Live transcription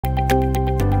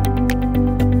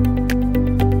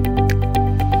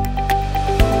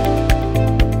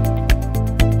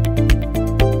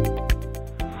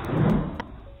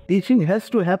Teaching has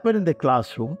to happen in the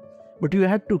classroom, but you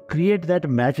have to create that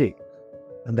magic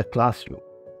in the classroom.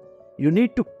 You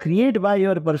need to create by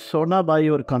your persona, by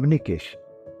your communication,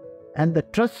 and the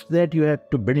trust that you have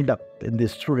to build up in the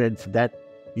students that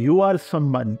you are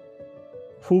someone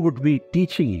who would be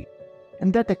teaching you.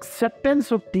 And that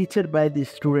acceptance of teacher by the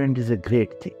student is a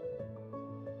great thing.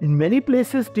 In many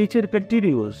places, teacher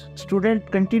continues, student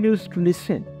continues to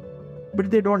listen, but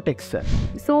they don't accept.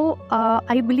 So,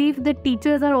 I believe that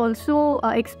teachers are also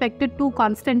expected to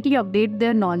constantly update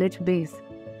their knowledge base.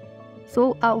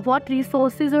 So, what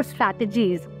resources or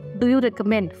strategies do you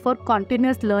recommend for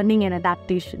continuous learning and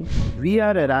adaptation? We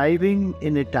are arriving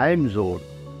in a time zone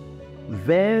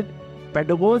where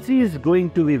pedagogy is going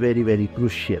to be very, very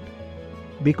crucial,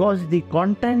 because the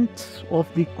contents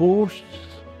of the course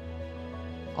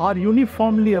are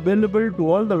uniformly available to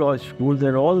all the law schools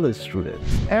and all the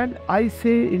students. And I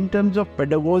say, in terms of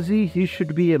pedagogy, he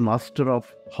should be a master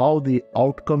of how the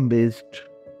outcome-based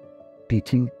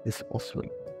teaching is possible,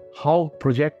 how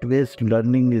project-based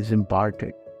learning is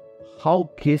imparted, how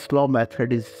case law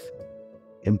method is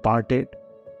imparted,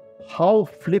 how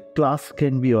flipped class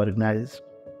can be organized,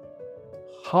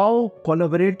 how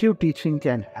collaborative teaching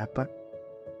can happen.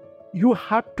 You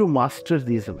have to master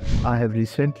these. I have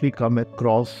recently come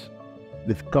across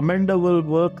with commendable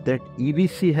work that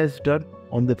EBC has done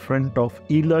on the front of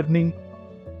e-learning.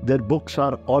 Their books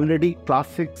are already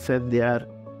classics and they are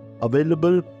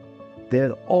available.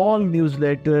 Their all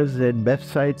newsletters and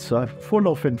websites are full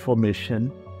of information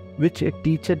which a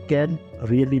teacher can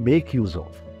really make use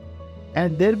of.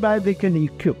 And thereby they can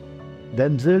equip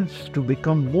themselves to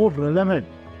become more relevant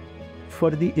for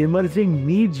the emerging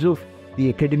needs of the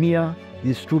academia,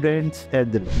 the students,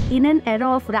 and the... In an era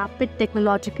of rapid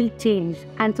technological change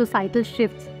and societal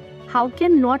shifts, how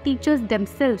can law teachers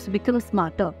themselves become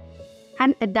smarter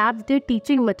and adapt their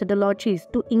teaching methodologies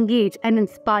to engage and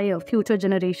inspire future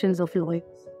generations of lawyers?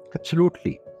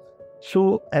 Absolutely.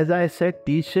 So, as I said,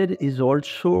 teacher is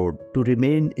also to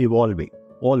remain evolving,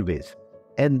 always.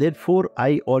 And therefore,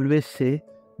 I always say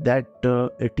that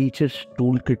a teacher's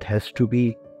toolkit has to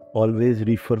be always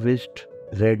refurbished,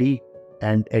 ready,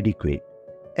 and adequate.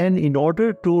 And in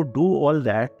order to do all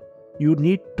that, you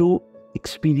need to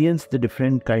experience the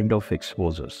different kind of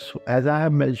exposures. So as I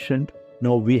have mentioned,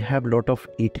 now we have a lot of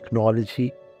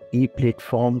e-technology,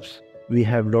 e-platforms, we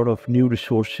have a lot of new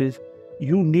resources.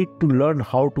 You need to learn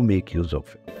how to make use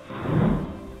of it.